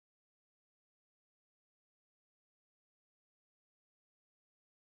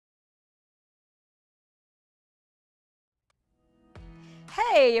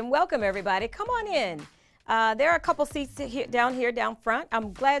Hey, and welcome everybody. Come on in. There are a couple seats down here, down front.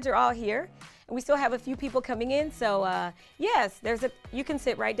 I'm glad you're all here. And we still have a few people coming in. So yes, you can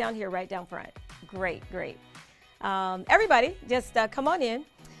sit right down here, right down front. Great, great. Everybody, just come on in.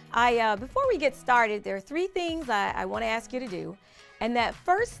 Before we get started, there are three things I want to ask you to do. And that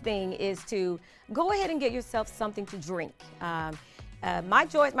first thing is to go ahead and get yourself something to drink. My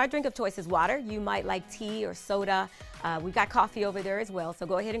drink of choice is water. You might like tea or soda. We've got coffee over there as well, so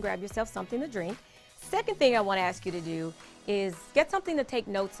go ahead and grab yourself something to drink. Second thing I want to ask you to do is get something to take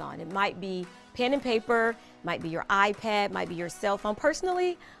notes on. It might be pen and paper, might be your iPad, might be your cell phone.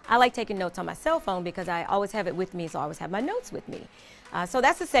 Personally, I like taking notes on my cell phone because I always have it with me, so I always have my notes with me. So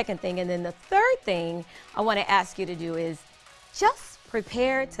that's the second thing. And then the third thing I want to ask you to do is just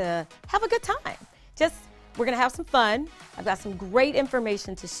prepare to have a good time. We're going to have some fun. I've got some great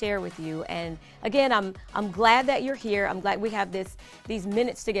information to share with you. And again, I'm glad that you're here. I'm glad we have these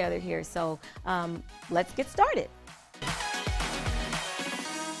minutes together here. So let's get started.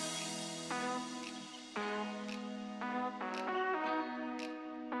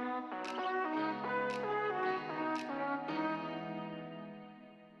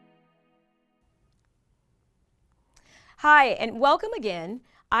 Hi, and welcome again.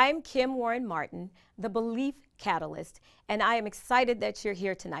 I'm Kim Warren Martin, the Belief Catalyst, and I am excited that you're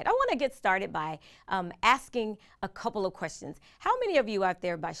here tonight. I want to get started by asking a couple of questions. How many of you out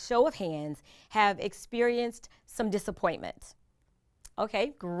there, by show of hands, have experienced some disappointment?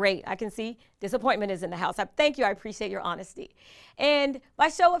 Okay, great. I can see disappointment is in the house. Thank you. I appreciate your honesty. And by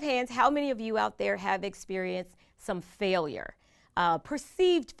show of hands, how many of you out there have experienced some failure,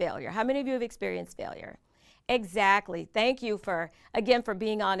 perceived failure? How many of you have experienced failure? Exactly. Thank you again for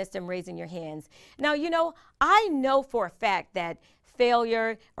being honest and raising your hands. Now, I know for a fact that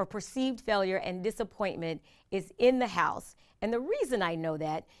failure or perceived failure and disappointment is in the house. And the reason I know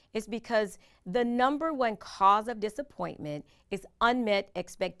that is because the number one cause of disappointment is unmet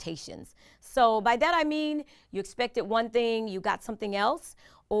expectations. So by that I mean you expected one thing, you got something else,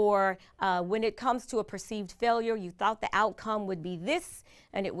 or when it comes to a perceived failure, you thought the outcome would be this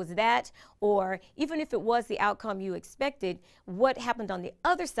and it was that, or even if it was the outcome you expected, what happened on the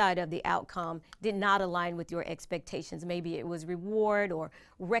other side of the outcome did not align with your expectations. Maybe it was reward or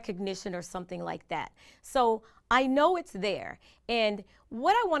recognition or something like that. So I know it's there. And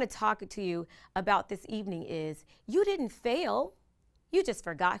what I want to talk to you about this evening is you didn't fail, you just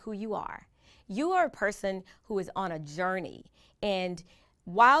forgot who you are. You are a person who is on a journey, and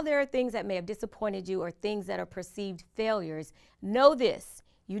while there are things that may have disappointed you or things that are perceived failures, know this: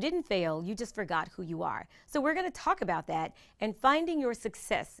 you didn't fail, you just forgot who you are. So we're going to talk about that and finding your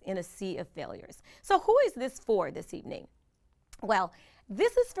success in a sea of failures. So who is this for this evening? Well,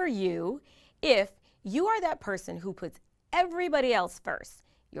 this is for you if you are that person who puts everybody else first.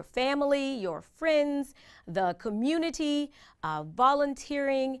 Your family, your friends, the community,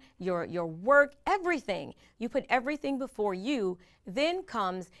 volunteering, your work, everything. You put everything before you. Then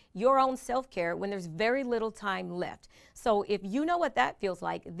comes your own self-care when there's very little time left. So if you know what that feels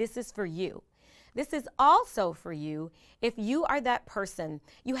like, this is for you. This is also for you if you are that person,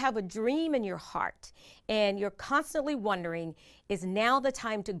 you have a dream in your heart and you're constantly wondering, is now the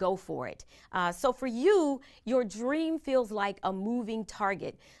time to go for it? So for you, your dream feels like a moving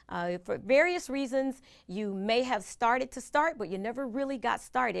target. For various reasons, you may have started, but you never really got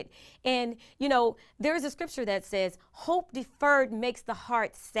started. And, there is a scripture that says, hope deferred makes the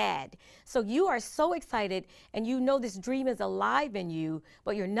heart sad. So you are so excited and this dream is alive in you,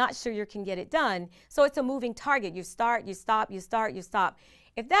 but you're not sure you can get it done. So it's a moving target. You start, you stop, you start, you stop.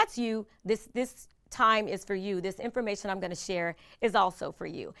 If that's you, this time is for you. This information I'm going to share is also for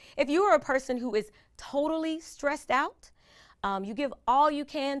you. If you are a person who is totally stressed out, you give all you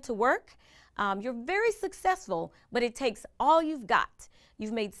can to work, you're very successful, but it takes all you've got.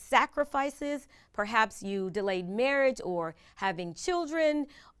 You've made sacrifices. Perhaps you delayed marriage or having children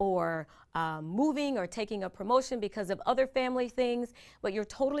or moving or taking a promotion because of other family things, but you're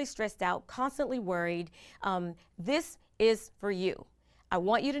totally stressed out, constantly worried. This is for you. I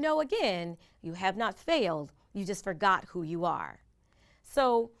want you to know again, you have not failed. You just forgot who you are.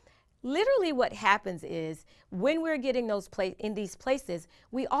 So literally what happens is when we're getting in these places,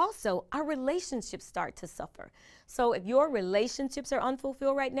 our relationships start to suffer. So if your relationships are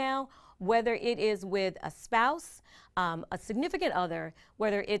unfulfilled right now, whether it is with a spouse, a significant other,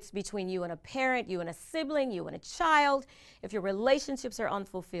 whether it's between you and a parent, you and a sibling, you and a child, if your relationships are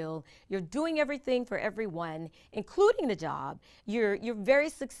unfulfilled, you're doing everything for everyone, including the job, you're very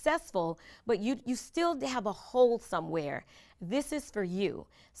successful, but you still have a hole somewhere. This is for you.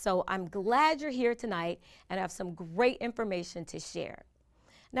 So I'm glad you're here tonight and I have some great information to share.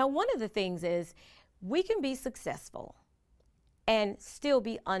 Now, one of the things is we can be successful and still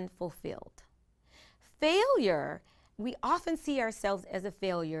be unfulfilled. Failure, we often see ourselves as a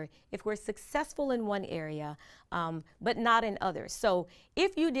failure if we're successful in one area, but not in others. So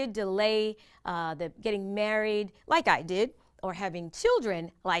if you did delay getting married like I did, or having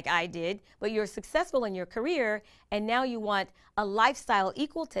children like I did, but you're successful in your career and now you want a lifestyle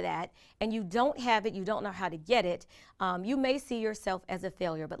equal to that and you don't have it, you don't know how to get it, you may see yourself as a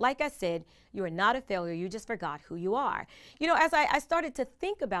failure. But like I said, you are not a failure, you just forgot who you are. You know, as I started to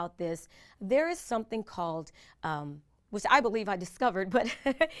think about this, there is something called, which I believe I discovered, but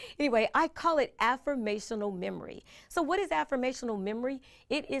anyway, I call it affirmational memory. So what is affirmational memory?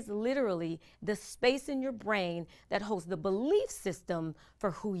 It is literally the space in your brain that holds the belief system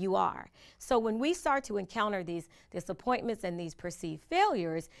for who you are. So when we start to encounter these disappointments and these perceived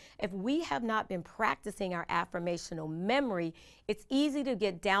failures, if we have not been practicing our affirmational memory, it's easy to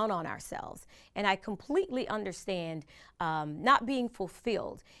get down on ourselves. And I completely understand not being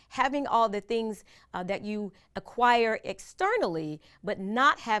fulfilled, having all the things that you acquire externally, but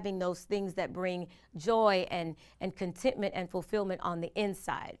not having those things that bring joy and contentment and fulfillment on the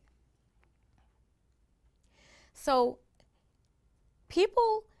inside. So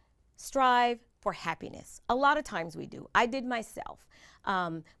people strive for happiness. A lot of times we do. I did myself.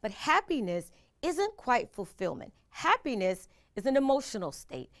 But happiness isn't quite fulfillment. Happiness is an emotional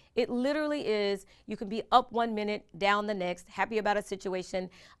state. It literally is, you can be up one minute, down the next, happy about a situation,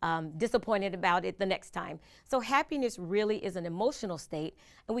 disappointed about it the next time. So happiness really is an emotional state,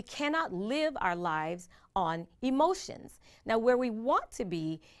 and we cannot live our lives on emotions. Now, where we want to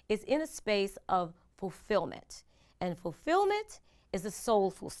be is in a space of fulfillment. And fulfillment is a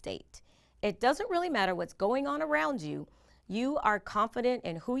soulful state. It doesn't really matter what's going on around you. You are confident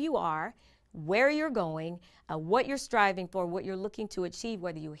in who you are, where you're going, what you're striving for, what you're looking to achieve,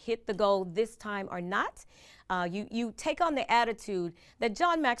 whether you hit the goal this time or not. You take on the attitude that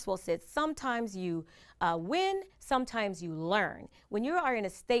John Maxwell said, sometimes you win, sometimes you learn. When you are in a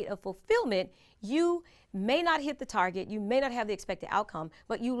state of fulfillment, you may not hit the target, you may not have the expected outcome,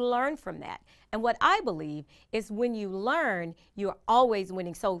 but you learn from that. And what I believe is when you learn, you're always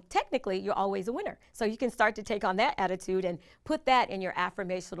winning. So technically, you're always a winner. So you can start to take on that attitude and put that in your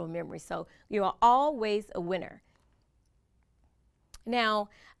affirmational memory. So you are always a winner. Now,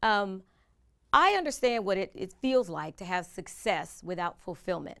 I understand what it feels like to have success without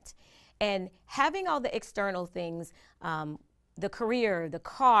fulfillment. And having all the external things, the career, the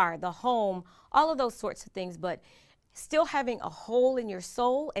car, the home, all of those sorts of things, but still having a hole in your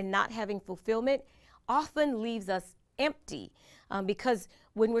soul and not having fulfillment often leaves us empty. Because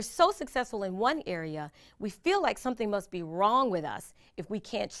when we're so successful in one area, we feel like something must be wrong with us if we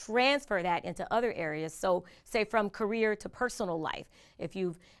can't transfer that into other areas. So say from career to personal life, if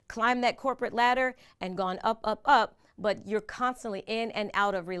you've climbed that corporate ladder and gone up, up, up, but you're constantly in and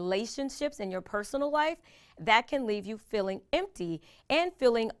out of relationships in your personal life, that can leave you feeling empty and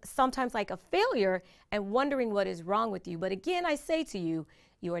feeling sometimes like a failure and wondering what is wrong with you. But again, I say to you,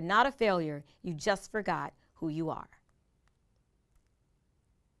 you are not a failure. You just forgot who you are.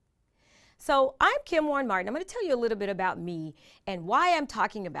 So I'm Kim Warren Martin. I'm going to tell you a little bit about me and why I'm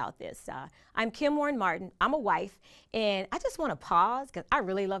talking about this. I'm Kim Warren Martin. I'm a wife, and I just want to pause because I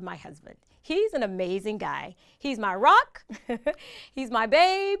really love my husband. He's an amazing guy. He's my rock. He's my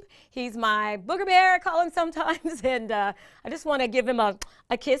babe. He's my booger bear, I call him sometimes. And I just want to give him a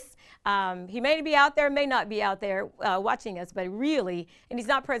kiss. He may be out there, may not be out there watching us, but really, and he's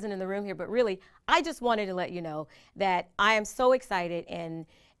not present in the room here, but really, I just wanted to let you know that I am so excited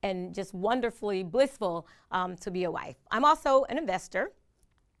and just wonderfully blissful to be a wife. I'm also an investor.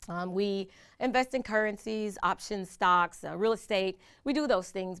 We invest in currencies, options, stocks, real estate. We do those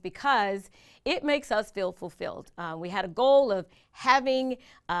things because it makes us feel fulfilled. We had a goal of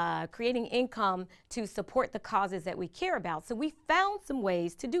creating income to support the causes that we care about. So we found some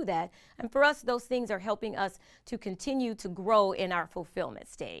ways to do that. And for us, those things are helping us to continue to grow in our fulfillment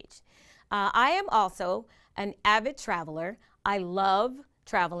stage. I am also an avid traveler. I love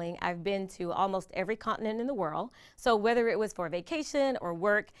traveling. I've been to almost every continent in the world. So whether it was for vacation or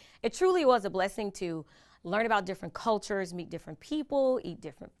work, it truly was a blessing to learn about different cultures, meet different people, eat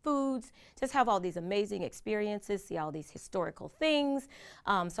different foods, just have all these amazing experiences, see all these historical things.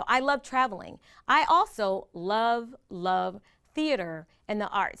 So I love traveling. I also love theater and the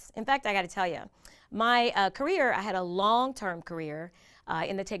arts. In fact, I got to tell you, my career, I had a long-term career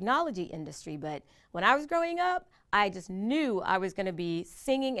in the technology industry, but when I was growing up, I just knew I was going to be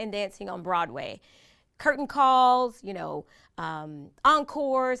singing and dancing on Broadway. curtain calls,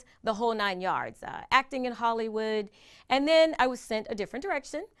 encores, the whole 9 yards, acting in Hollywood. And then I was sent a different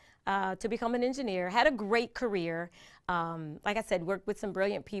direction to become an engineer. Had a great career. Like I said, worked with some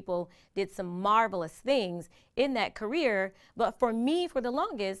brilliant people, did some marvelous things in that career. But for me, for the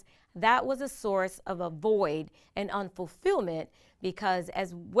longest, that was a source of a void and unfulfillment, because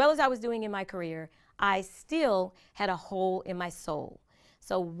as well as I was doing in my career, I still had a hole in my soul.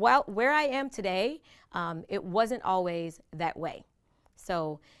 So where I am today, it wasn't always that way.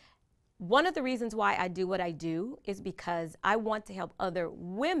 So one of the reasons why I do what I do is because I want to help other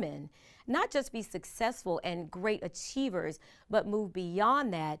women not just be successful and great achievers, but move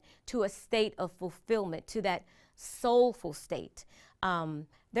beyond that to a state of fulfillment, to that soulful state.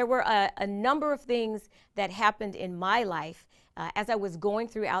 There were a number of things that happened in my life as I was going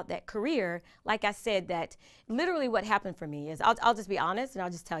throughout that career. Like I said, that literally what happened for me is, I'll just be honest and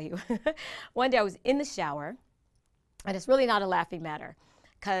I'll just tell you. One day I was in the shower, and it's really not a laughing matter,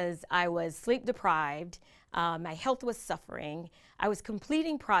 because I was sleep deprived, my health was suffering, I was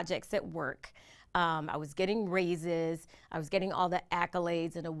completing projects at work, I was getting raises, I was getting all the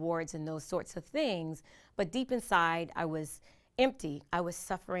accolades and awards and those sorts of things, but deep inside I was empty, I was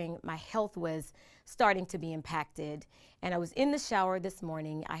suffering, my health was starting to be impacted. And I was in the shower this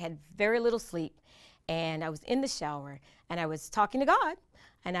morning, I had very little sleep, and I was in the shower and I was talking to God,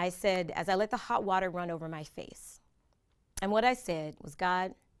 and I said, as I let the hot water run over my face, and what I said was,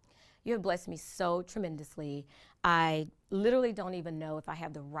 God, you have blessed me so tremendously. I literally don't even know if I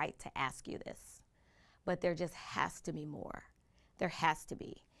have the right to ask you this, but there just has to be more. There has to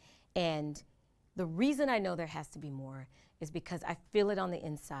be. And the reason I know there has to be more is because I feel it on the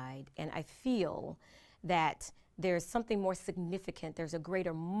inside, and I feel that there's something more significant. There's a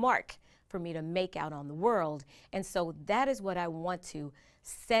greater mark for me to make out on the world. And so that is what I want to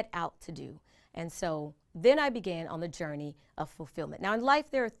set out to do. And so then I began on the journey of fulfillment. Now in life,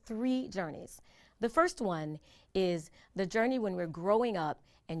 there are 3 journeys. The first one is the journey when we're growing up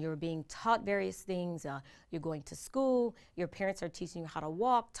and you're being taught various things. You're going to school, your parents are teaching you how to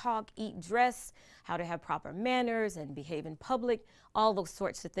walk, talk, eat, dress, how to have proper manners and behave in public, all those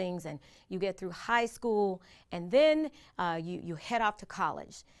sorts of things. And you get through high school, and then you head off to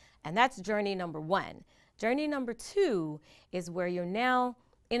college. And that's journey number 1. Journey number 2 is where you're now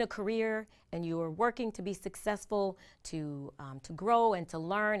in a career and you are working to be successful, to grow and to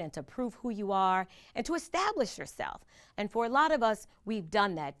learn and to prove who you are and to establish yourself. And for a lot of us, we've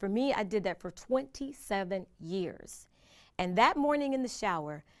done that. For me, I did that for 27 years. And that morning in the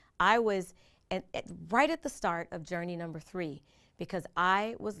shower, I was right at the start of journey number 3, because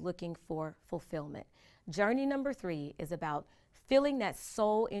I was looking for fulfillment. Journey number 3 is about filling that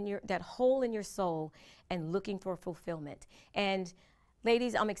hole in your soul and looking for fulfillment. And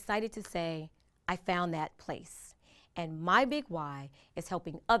ladies, I'm excited to say I found that place. And my big why is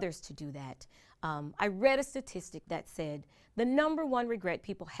helping others to do that. I read a statistic that said the number 1 regret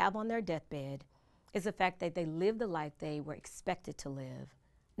people have on their deathbed is the fact that they lived the life they were expected to live,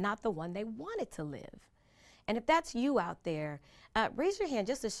 not the one they wanted to live. And if that's you out there, raise your hand,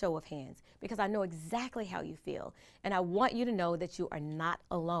 just a show of hands, because I know exactly how you feel. And I want you to know that you are not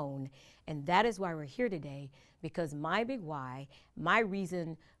alone. And that is why we're here today, because my big why, my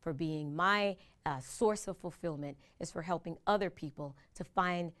reason for being, my source of fulfillment is for helping other people to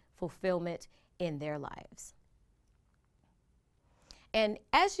find fulfillment in their lives. And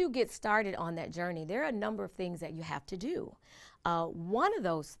as you get started on that journey, there are a number of things that you have to do. One of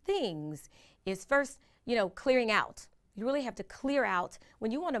those things is first, clearing out. You really have to clear out.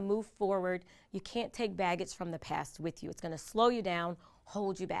 When you want to move forward, you can't take baggage from the past with you. It's going to slow you down,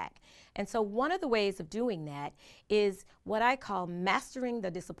 hold you back. And so one of the ways of doing that is what I call mastering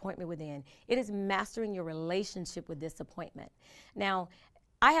the disappointment within. It is mastering your relationship with disappointment. Now,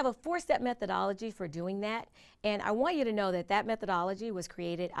 I have a 4-step methodology for doing that, and I want you to know that that methodology was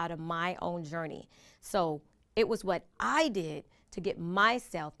created out of my own journey. So it was what I did to get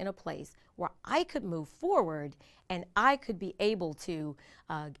myself in a place where I could move forward and I could be able to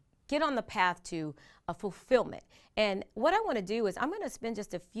get on the path to a fulfillment. And what I want to do is I'm going to spend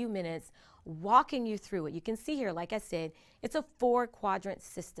just a few minutes walking you through it. You can see here, like I said, it's a 4-quadrant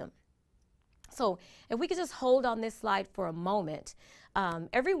system. So if we could just hold on this slide for a moment,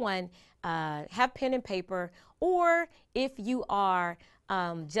 everyone have pen and paper, or if you are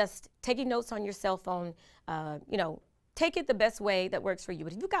just taking notes on your cell phone, take it the best way that works for you.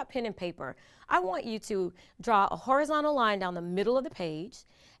 But if you've got pen and paper, I want you to draw a horizontal line down the middle of the page,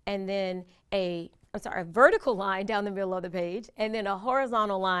 and then a vertical line down the middle of the page, and then a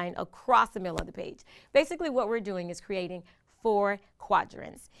horizontal line across the middle of the page. Basically what we're doing is creating 4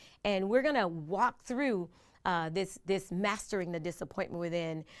 quadrants. And we're going to walk through this mastering the disappointment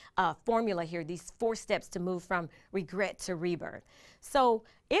within formula here, these 4 steps to move from regret to rebirth. So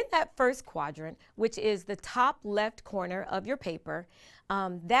in that first quadrant, which is the top left corner of your paper,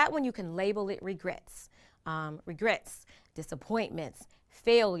 that one you can label it regrets. Regrets, disappointments,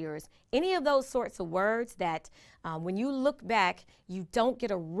 failures, any of those sorts of words that when you look back, you don't get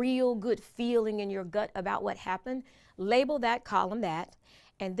a real good feeling in your gut about what happened. Label that column that.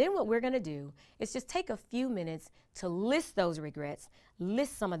 And then what we're going to do is just take a few minutes to list those regrets,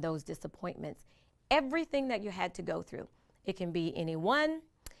 list some of those disappointments, everything that you had to go through. It can be anyone,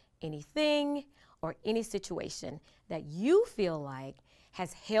 anything, or any situation that you feel like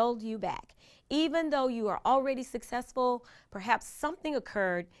has held you back. Even though you are already successful, perhaps something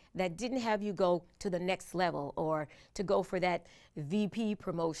occurred that didn't have you go to the next level, or to go for that VP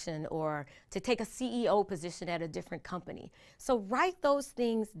promotion, or to take a CEO position at a different company. So write those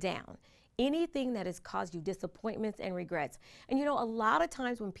things down. Anything that has caused you disappointments and regrets. And you know, a lot of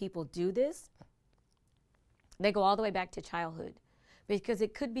times when people do this, they go all the way back to childhood, because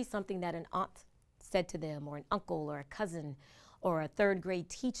it could be something that an aunt said to them, or an uncle, or a cousin, or a 3rd grade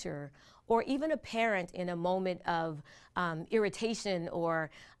teacher, or even a parent in a moment of irritation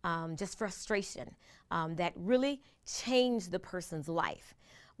or just frustration that really changed the person's life.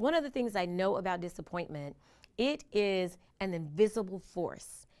 One of the things I know about disappointment, it is an invisible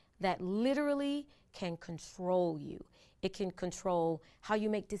force that literally can control you. It can control how you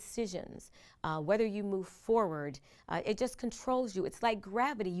make decisions, whether you move forward. It just controls you. It's like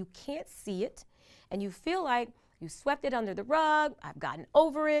gravity. You can't see it, and you feel like you swept it under the rug. I've gotten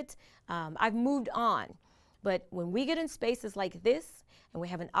over it. I've moved on. But when we get in spaces like this and we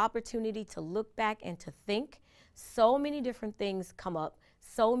have an opportunity to look back and to think, so many different things come up.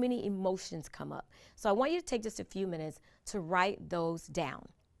 So many emotions come up. So I want you to take just a few minutes to write those down.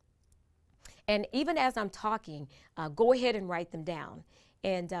 And even as I'm talking, go ahead and write them down.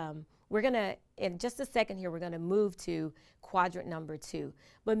 And we're going to, in just a second here, we're going to move to quadrant number 2.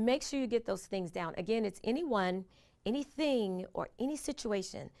 But make sure you get those things down. Again, it's anyone, anything, or any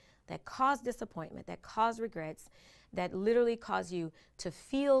situation that caused disappointment, that caused regrets, that literally caused you to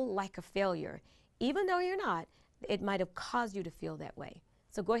feel like a failure. Even though you're not, it might have caused you to feel that way.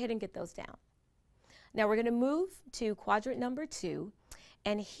 So go ahead and get those down. Now we're going to move to quadrant number 2.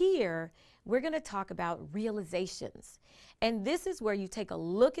 And here, we're going to talk about realizations. And this is where you take a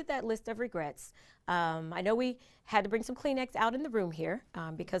look at that list of regrets. I know we had to bring some Kleenex out in the room here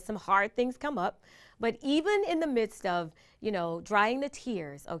because some hard things come up. But even in the midst of, you know, drying the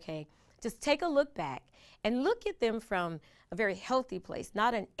tears, okay, just take a look back and look at them from a very healthy place,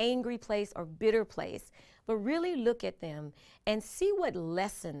 not an angry place or bitter place, but really look at them and see what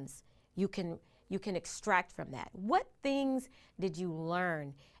lessons you can extract from that. What things did you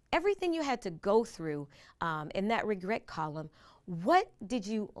learn? Everything you had to go through in that regret column, what did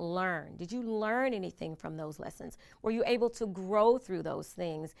you learn? Did you learn anything from those lessons? Were you able to grow through those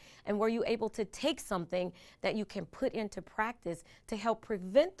things? And were you able to take something that you can put into practice to help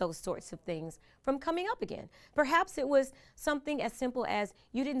prevent those sorts of things from coming up again? Perhaps it was something as simple as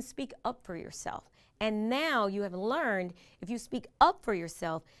you didn't speak up for yourself. And now you have learned if you speak up for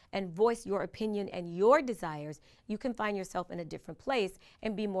yourself and voice your opinion and your desires, you can find yourself in a different place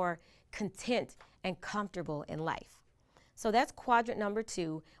and be more content and comfortable in life. So that's quadrant number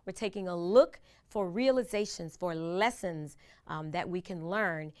 2. We're taking a look for realizations, for lessons that we can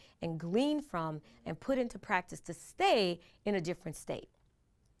learn and glean from and put into practice to stay in a different state.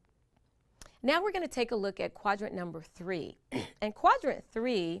 Now we're going to take a look at quadrant number 3. And quadrant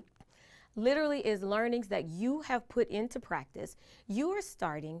 3 literally is learnings that you have put into practice. You are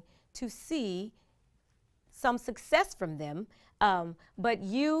starting to see some success from them, but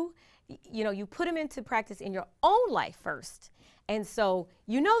you put them into practice in your own life first. And so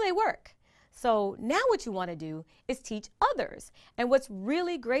you know they work. So now what you want to do is teach others. And what's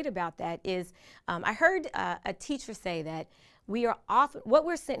really great about that is I heard a teacher say that what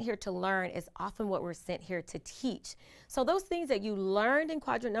we're sent here to learn is often what we're sent here to teach. So those things that you learned in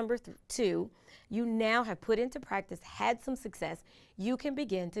quadrant number 2, you now have put into practice, had some success, you can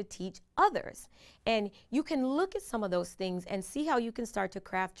begin to teach others. And you can look at some of those things and see how you can start to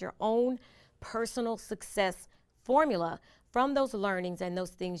craft your own personal success formula from those learnings and those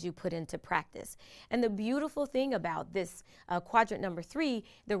things you put into practice. And the beautiful thing about this quadrant number 3,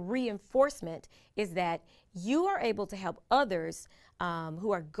 the reinforcement, is that you are able to help others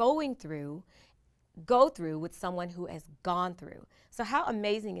who are going through go through with someone who has gone through. So how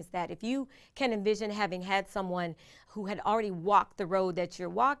amazing is that? If you can envision having had someone who had already walked the road that you're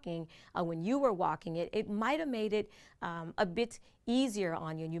walking when you were walking it, it might have made it a bit easier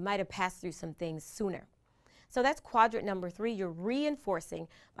on you, and you might have passed through some things sooner. So that's quadrant number 3. You're reinforcing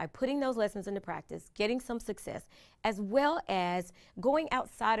by putting those lessons into practice, getting some success, as well as going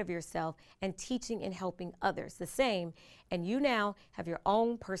outside of yourself and teaching and helping others the same. And you now have your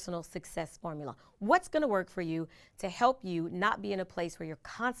own personal success formula. What's going to work for you to help you not be in a place where you're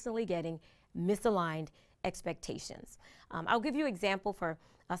constantly getting misaligned expectations? I'll give you an example for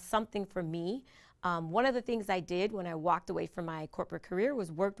something for me. One of the things I did when I walked away from my corporate career was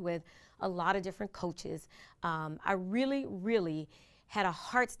worked with a lot of different coaches. I really had a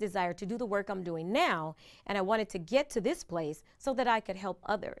heart's desire to do the work I'm doing now, and I wanted to get to this place so that I could help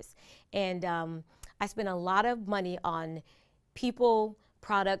others. And I spent a lot of money on people,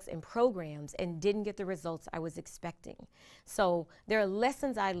 products, and programs and didn't get the results I was expecting. So there are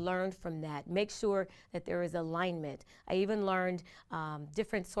lessons I learned from that. Make sure that there is alignment. I even learned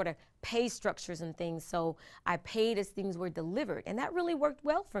different sort of pay structures and things, so I paid as things were delivered, and that really worked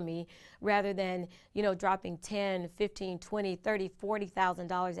well for me, rather than, you know, dropping 10, 15, 20, 30,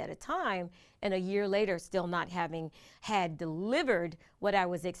 $40,000 at a time, and a year later still not having had delivered what I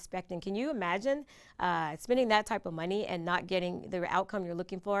was expecting. Can you imagine spending that type of money and not getting the outcome you're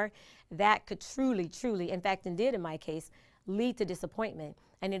looking for? That could truly, in fact, and did in my case, lead to disappointment.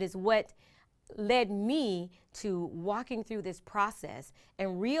 And it is what led me to walking through this process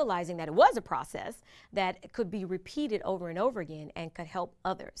and realizing that it was a process that could be repeated over and over again and could help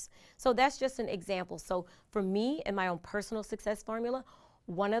others. So that's just an example. So for me and my own personal success formula,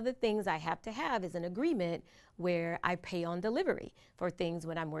 one of the things I have to have is an agreement where I pay on delivery for things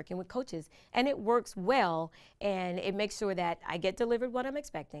when I'm working with coaches. And it works well, and it makes sure that I get delivered what I'm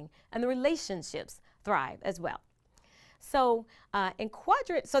expecting, and the relationships thrive as well. So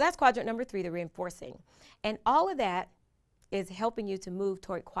so that's quadrant number 3, the reinforcing. And all of that is helping you to move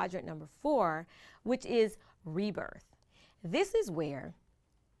toward quadrant number 4, which is rebirth. This is where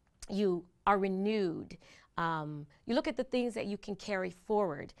you are renewed. You look at the things that you can carry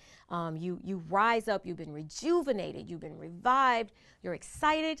forward. You rise up, you've been rejuvenated, you've been revived, you're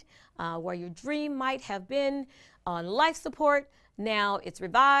excited. Where your dream might have been on life support, now it's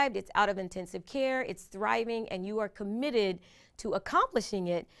revived, it's out of intensive care, it's thriving, and you are committed to accomplishing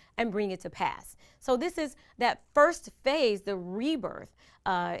it and bring it to pass. So this is that first phase, the rebirth.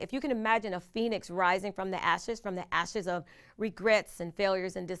 If you can imagine a phoenix rising from the ashes of regrets and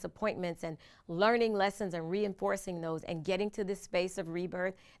failures and disappointments, and learning lessons and reinforcing those and getting to this space of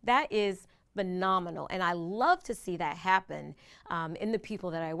rebirth, that is phenomenal. And I love to see that happen in the people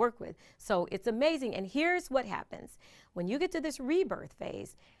that I work with. So it's amazing. And here's what happens. When you get to this rebirth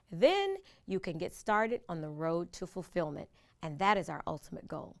phase, then you can get started on the road to fulfillment. And that is our ultimate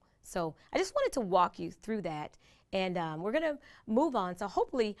goal. So I just wanted to walk you through that. And we're going to move on. So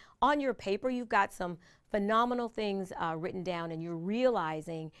hopefully on your paper, you've got some phenomenal things written down, and you're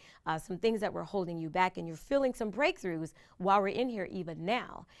realizing some things that were holding you back, and you're feeling some breakthroughs while we're in here even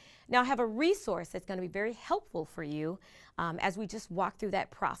now. Now I have a resource that's going to be very helpful for you as we just walk through that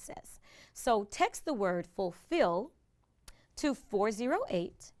process. So text the word fulfill to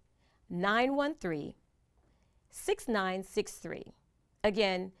 408-913-6963.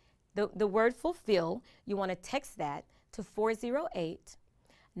 Again, the word fulfill, you want to text that to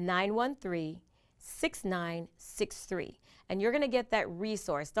 408-913-6963. And you're going to get that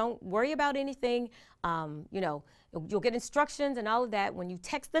resource. Don't worry about anything. You'll get instructions and all of that when you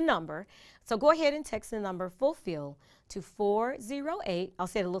text the number. So go ahead and text the number fulfill to 408. I'll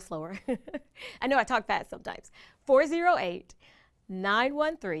say it a little slower. I know I talk fast sometimes.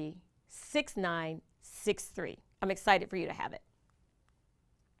 408-913-6963. I'm excited for you to have it.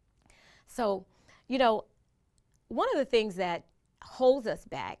 So, one of the things that holds us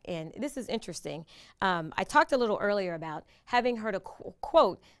back, and this is interesting, I talked a little earlier about having heard a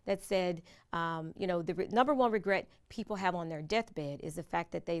quote that said, the number one regret people have on their deathbed is the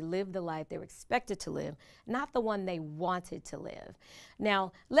fact that they lived the life they were expected to live, not the one they wanted to live.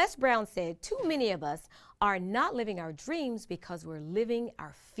 Now, Les Brown said, too many of us are not living our dreams because we're living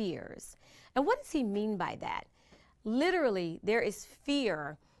our fears. And what does he mean by that? Literally, there is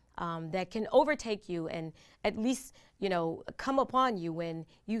fear that can overtake you, and at least, come upon you when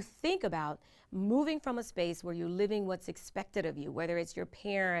you think about moving from a space where you're living what's expected of you, whether it's your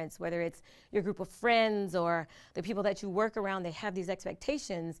parents, whether it's your group of friends or the people that you work around, they have these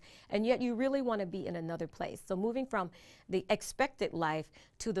expectations, and yet you really want to be in another place. So moving from the expected life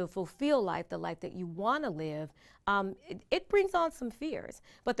to the fulfilled life, the life that you want to live, it brings on some fears.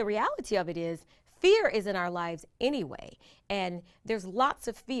 But the reality of it is, fear is in our lives anyway, and there's lots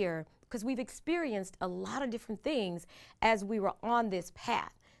of fear because we've experienced a lot of different things as we were on this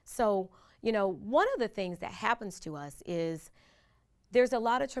path. So, one of the things that happens to us is there's a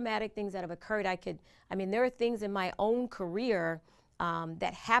lot of traumatic things that have occurred. There are things in my own career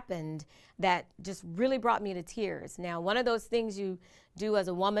that happened that just really brought me to tears. Now, one of those things you do as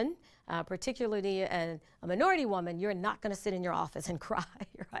a woman, particularly a minority woman, you're not going to sit in your office and cry,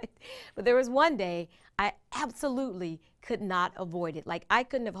 right? But there was one day I absolutely could not avoid it. Like, I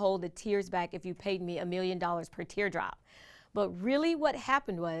couldn't have held the tears back if you paid me $1 million per teardrop. But really what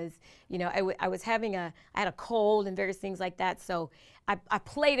happened was, I had a cold and various things like that. So I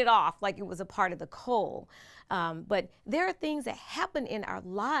played it off like it was a part of the cold. But there are things that happen in our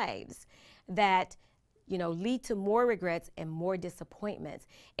lives that, lead to more regrets and more disappointments.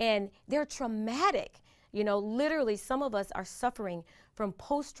 And they're traumatic. Literally some of us are suffering from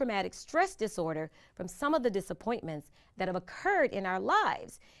post-traumatic stress disorder from some of the disappointments that have occurred in our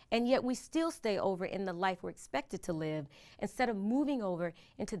lives. And yet we still stay over in the life we're expected to live instead of moving over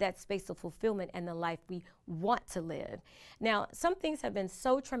into that space of fulfillment and the life we want to live. Now, some things have been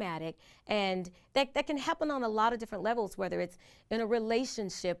so traumatic, and that can happen on a lot of different levels, whether it's in a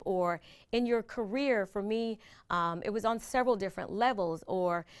relationship or in your career. For me, it was on several different levels,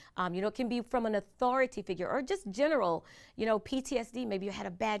 or, it can be from an authority figure or just general, PTSD. Maybe you had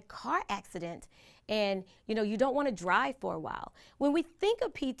a bad car accident and, you don't want to drive for a while. When we think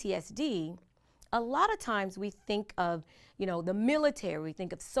of PTSD, a lot of times we think of, the military, we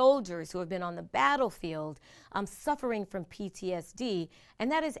think of soldiers who have been on the battlefield suffering from PTSD,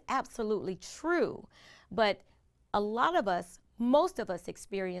 and that is absolutely true. But a lot of us, most of us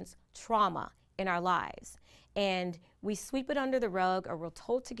experience trauma in our lives, and we sweep it under the rug, or we're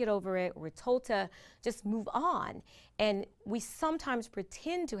told to get over it, or we're told to just move on, and we sometimes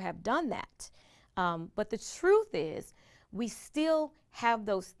pretend to have done that. But the truth is, we still have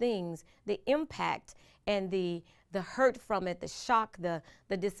those things, the impact and the hurt from it, the shock, the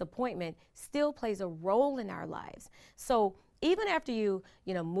disappointment still plays a role in our lives. So even after you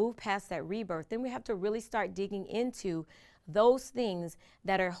move past that rebirth, then we have to really start digging into those things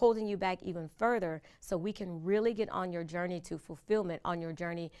that are holding you back even further, so we can really get on your journey to fulfillment, on your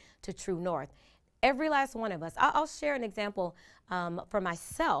journey to true north. Every last one of us. I'll share an example for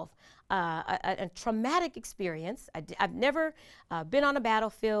myself, a traumatic experience. I've never been on a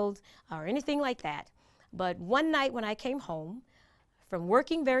battlefield or anything like that. But one night when I came home from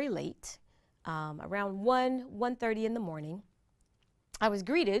working very late, around 1:30 in the morning, I was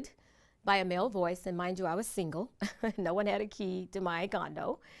greeted by a male voice, and mind you, I was single. No one had a key to my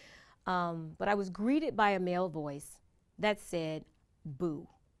condo. But I was greeted by a male voice that said, "Boo,"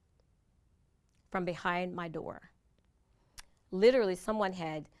 from behind my door. Literally, someone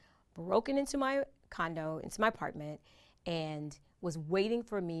had broken into my condo, into my apartment, and was waiting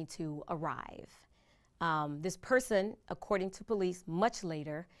for me to arrive. This person, according to police much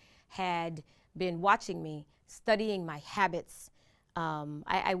later, had been watching me, studying my habits.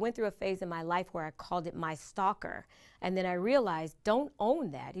 I went through a phase in my life where I called it my stalker. And then I realized, don't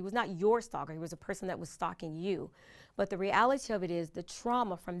own that. He was not your stalker. He was a person that was stalking you. But the reality of it is, the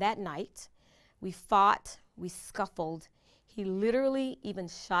trauma from that night, we fought, we scuffled. He literally even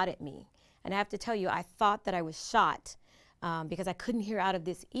shot at me. And I have to tell you, I thought that I was shot because I couldn't hear out of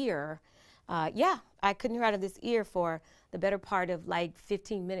this ear. I couldn't hear out of this ear for the better part of like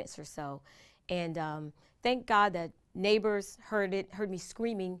 15 minutes or so. And thank God that neighbors heard me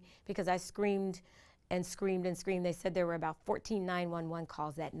screaming, because I screamed and screamed and screamed. They said there were about 14 911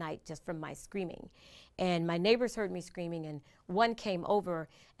 calls that night just from my screaming. And my neighbors heard me screaming, and one came over,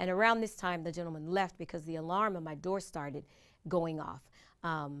 and around this time the gentleman left because the alarm on my door started going off.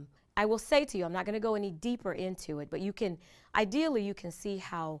 I will say to you, I'm not going to go any deeper into it, but ideally you can see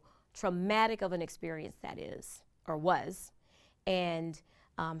how traumatic of an experience that is, or was, and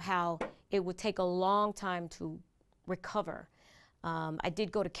how it would take a long time to recover. I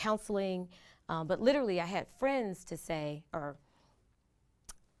did go to counseling, but literally I had friends to say, or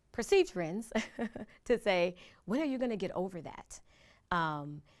perceived friends to say, when are you going to get over that?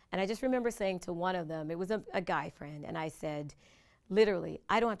 And I just remember saying to one of them, it was a guy friend, and I said, literally,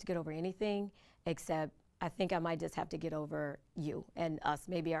 I don't have to get over anything except I think I might just have to get over you and us.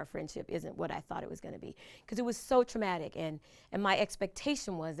 Maybe our friendship isn't what I thought it was going to be, because it was so traumatic. And my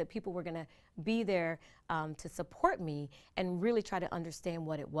expectation was that people were going to be there to support me and really try to understand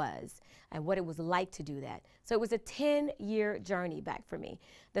what it was and what it was like to do that. So it was a 10-year journey back for me.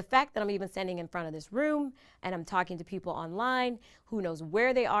 The fact that I'm even standing in front of this room and I'm talking to people online, who knows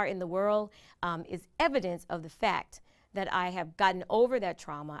where they are in the world, is evidence of the fact that I have gotten over that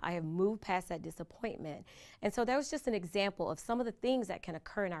trauma. I have moved past that disappointment. And so that was just an example of some of the things that can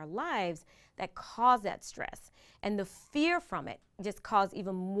occur in our lives that cause that stress. And the fear from it just caused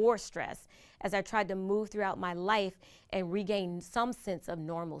even more stress as I tried to move throughout my life and regain some sense of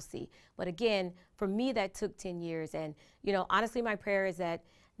normalcy. But again, for me, that took 10 years. And, you know, honestly, my prayer is that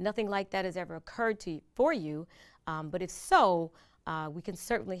nothing like that has ever occurred for you. But if so, we can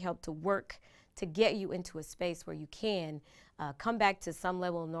certainly help to work to get you into a space where you can come back to some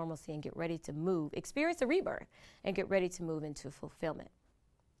level of normalcy and get ready to move, experience a rebirth, and get ready to move into fulfillment.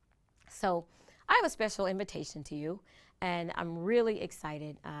 So I have a special invitation to you, and I'm really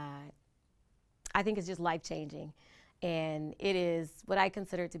excited. I think it's just life-changing, and it is what I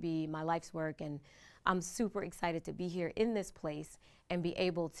consider to be my life's work, and I'm super excited to be here in this place and be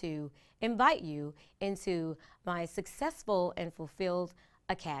able to invite you into my Successful and Fulfilled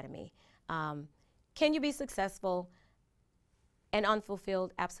Academy. Can you be successful and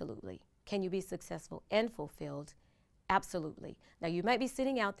unfulfilled? Absolutely. Can you be successful and fulfilled? Absolutely. Now, you might be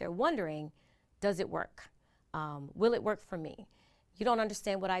sitting out there wondering, does it work? Will it work for me? You don't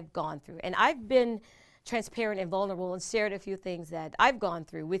understand what I've gone through. And I've been transparent and vulnerable and shared a few things that I've gone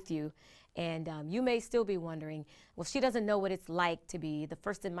through with you. And you may still be wondering, well, she doesn't know what it's like to be the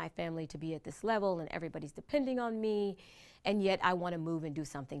first in my family to be at this level, and everybody's depending on me, and yet I want to move and do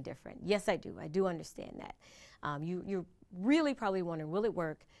something different. Yes, I do. I do understand that. You're really probably wondering, will it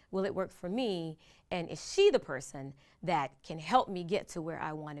work? Will it work for me? And is she the person that can help me get to where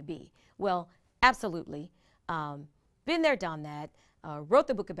I want to be? Well, absolutely. Been there, done that. Wrote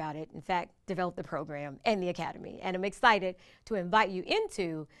the book about it. In fact, developed the program and the academy. And I'm excited to invite you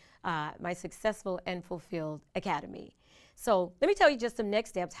into my Successful and Fulfilled Academy. So let me tell you just some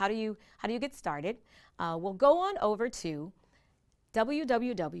next steps. How do you get started? We'll go on over to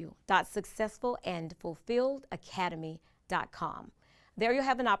www.successfulandfulfilledacademy.com. There you'll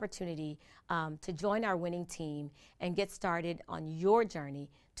have an opportunity to join our winning team and get started on your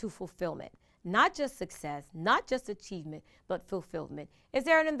journey to fulfillment. Not just success, not just achievement, but fulfillment. Is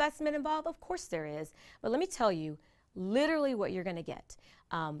there an investment involved? Of course there is. But let me tell you literally what you're going to get.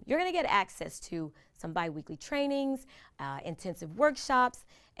 You're going to get access to some bi-weekly trainings, intensive workshops,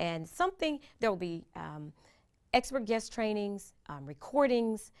 and there will be expert guest trainings,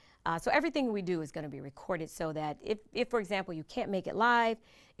 recordings. So everything we do is going to be recorded so that if, for example, you can't make it live,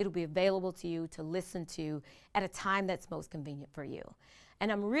 it'll be available to you to listen to at a time that's most convenient for you.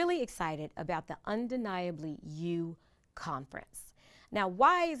 And I'm really excited about the Undeniably You conference. Now,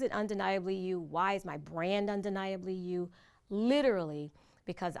 why is it Undeniably You? Why is my brand Undeniably You? Literally,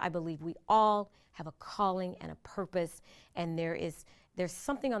 because I believe we all have a calling and a purpose, and there's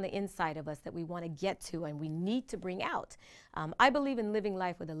something on the inside of us that we want to get to and we need to bring out. I believe in living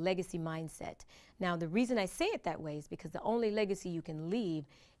life with a legacy mindset. Now, the reason I say it that way is because the only legacy you can leave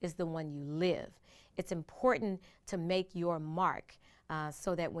is the one you live. It's important to make your mark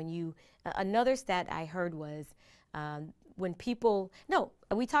so that when you, another stat I heard was when people,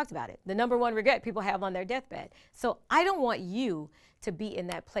 we talked about it, the #1 regret people have on their deathbed. So I don't want you to be in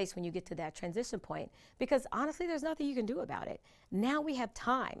that place when you get to that transition point, because honestly, there's nothing you can do about it. Now we have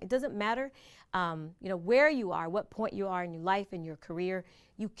time. It doesn't matter, where you are, what point you are in your life and your career,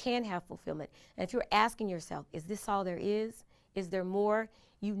 you can have fulfillment. And if you're asking yourself, is this all there is? Is there more?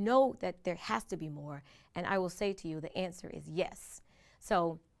 You know that there has to be more. And I will say to you, the answer is yes.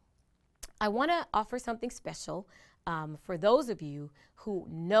 So I want to offer something special for those of you who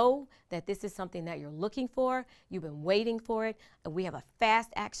know that this is something that you're looking for, you've been waiting for it. We have a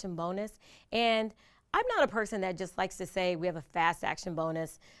fast action bonus. And I'm not a person that just likes to say we have a fast action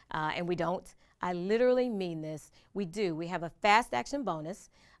bonus and we don't. I literally mean this. We do. We have a fast action bonus.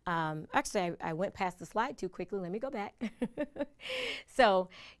 Actually, I went past the slide too quickly. Let me go back. So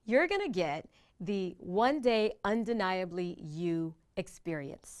you're going to get the one-day Undeniably You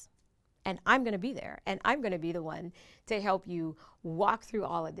experience. And I'm going to be there, and I'm going to be the one to help you walk through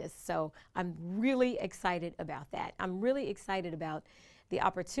all of this. So I'm really excited about that. I'm really excited about the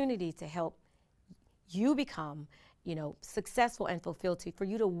opportunity to help you become, successful and fulfilled, for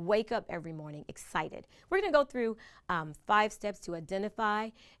you to wake up every morning excited. We're going to go through 5 steps to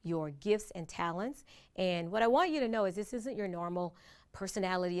identify your gifts and talents. And what I want you to know is this isn't your normal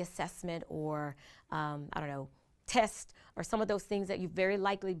personality assessment or, I don't know, test or some of those things that you've very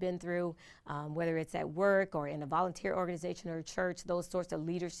likely been through, whether it's at work or in a volunteer organization or a church, those sorts of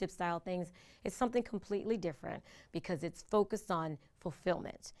leadership style things. It's something completely different because it's focused on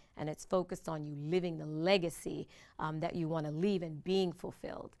fulfillment and it's focused on you living the legacy that you want to leave and being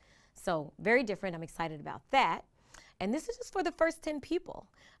fulfilled. So very different. I'm excited about that. And this is just for the first 10 people.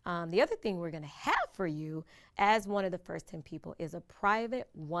 The other thing we're going to have for you as one of the first 10 people is a private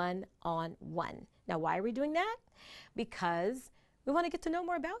one-on-one. Now, why are we doing that? Because we want to get to know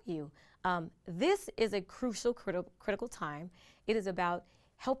more about you. This is a crucial, critical time. It is about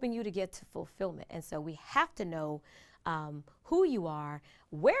helping you to get to fulfillment. And so we have to know who you are,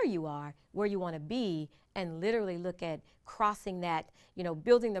 where you want to be, and literally look at crossing that,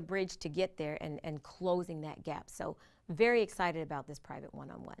 building the bridge to get there and closing that gap. So very excited about this private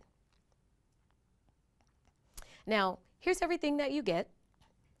one-on-one. Now, here's everything that you get.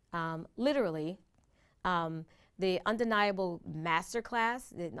 Literally, the undeniable master class,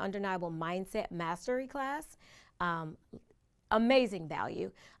 the undeniable mindset mastery class, amazing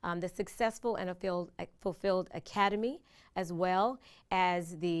value. The Successful and Fulfilled Academy, as well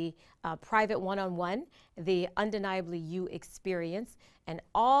as the private one-on-one, the Undeniably You experience, and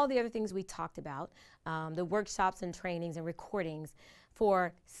all the other things we talked about, the workshops and trainings and recordings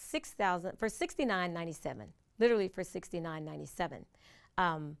for $69.97, literally for $69.97.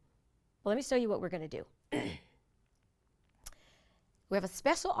 Well, let me show you what we're going to do. We have a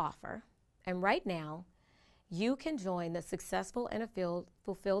special offer, and right now, you can join the Successful and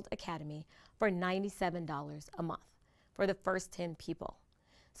Fulfilled Academy for $97 a month for the first 10 people.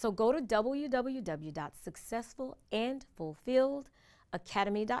 So go to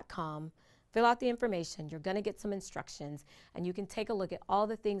www.successfulandfulfilledacademy.com, fill out the information. You're going to get some instructions, and you can take a look at all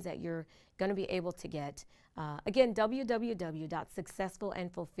the things that you're going to be able to get. Again,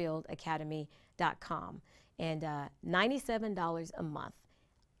 www.successfulandfulfilledacademy.com, and $97 a month.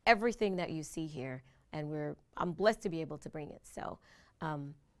 Everything that you see here. And I'm blessed to be able to bring it. So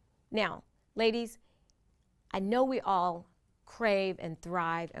now, ladies, I know we all crave and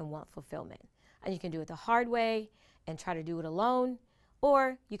thrive and want fulfillment. And you can do it the hard way and try to do it alone,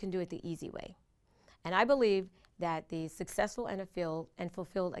 or you can do it the easy way. And I believe that the Successful and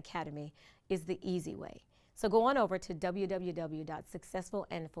Fulfilled Academy is the easy way. So go on over to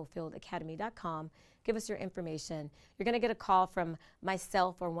www.successfulandfulfilledacademy.com. Give us your information. You're going to get a call from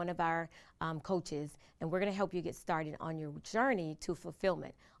myself or one of our coaches, and we're going to help you get started on your journey to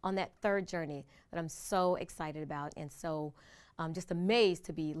fulfillment, on that third journey that I'm so excited about and so just amazed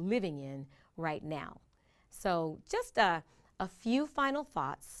to be living in right now. So just a few final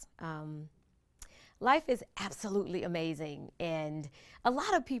thoughts. Life is absolutely amazing, and a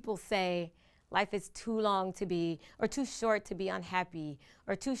lot of people say, life is too long to be, or too short to be unhappy,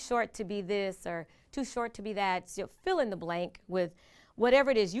 or too short to be this, or too short to be that. So fill in the blank with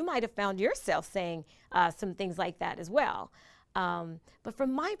whatever it is. You might have found yourself saying some things like that as well. But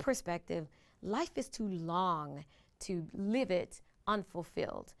from my perspective, life is too long to live it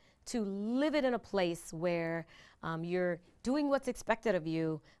unfulfilled, to live it in a place where you're doing what's expected of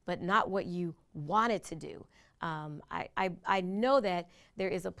you, but not what you wanted to do. I know that there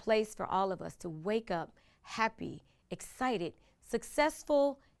is a place for all of us to wake up happy, excited,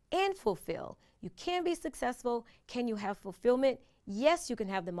 successful, and fulfilled. You can be successful. Can you have fulfillment? Yes, you can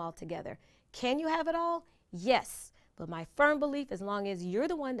have them all together. Can you have it all? Yes. But my firm belief, as long as you're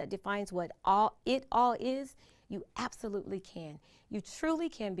the one that defines what it all is, you absolutely can. You truly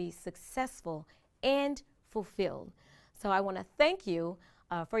can be successful and fulfilled. So I want to thank you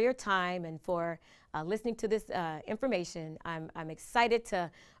for your time and for listening to this information. I'm excited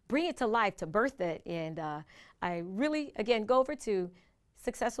to bring it to life, to birth it. And I really, again, go over to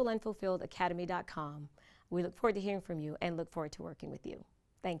successfulandfulfilledacademy.com. We look forward to hearing from you and look forward to working with you.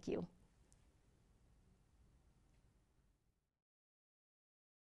 Thank you.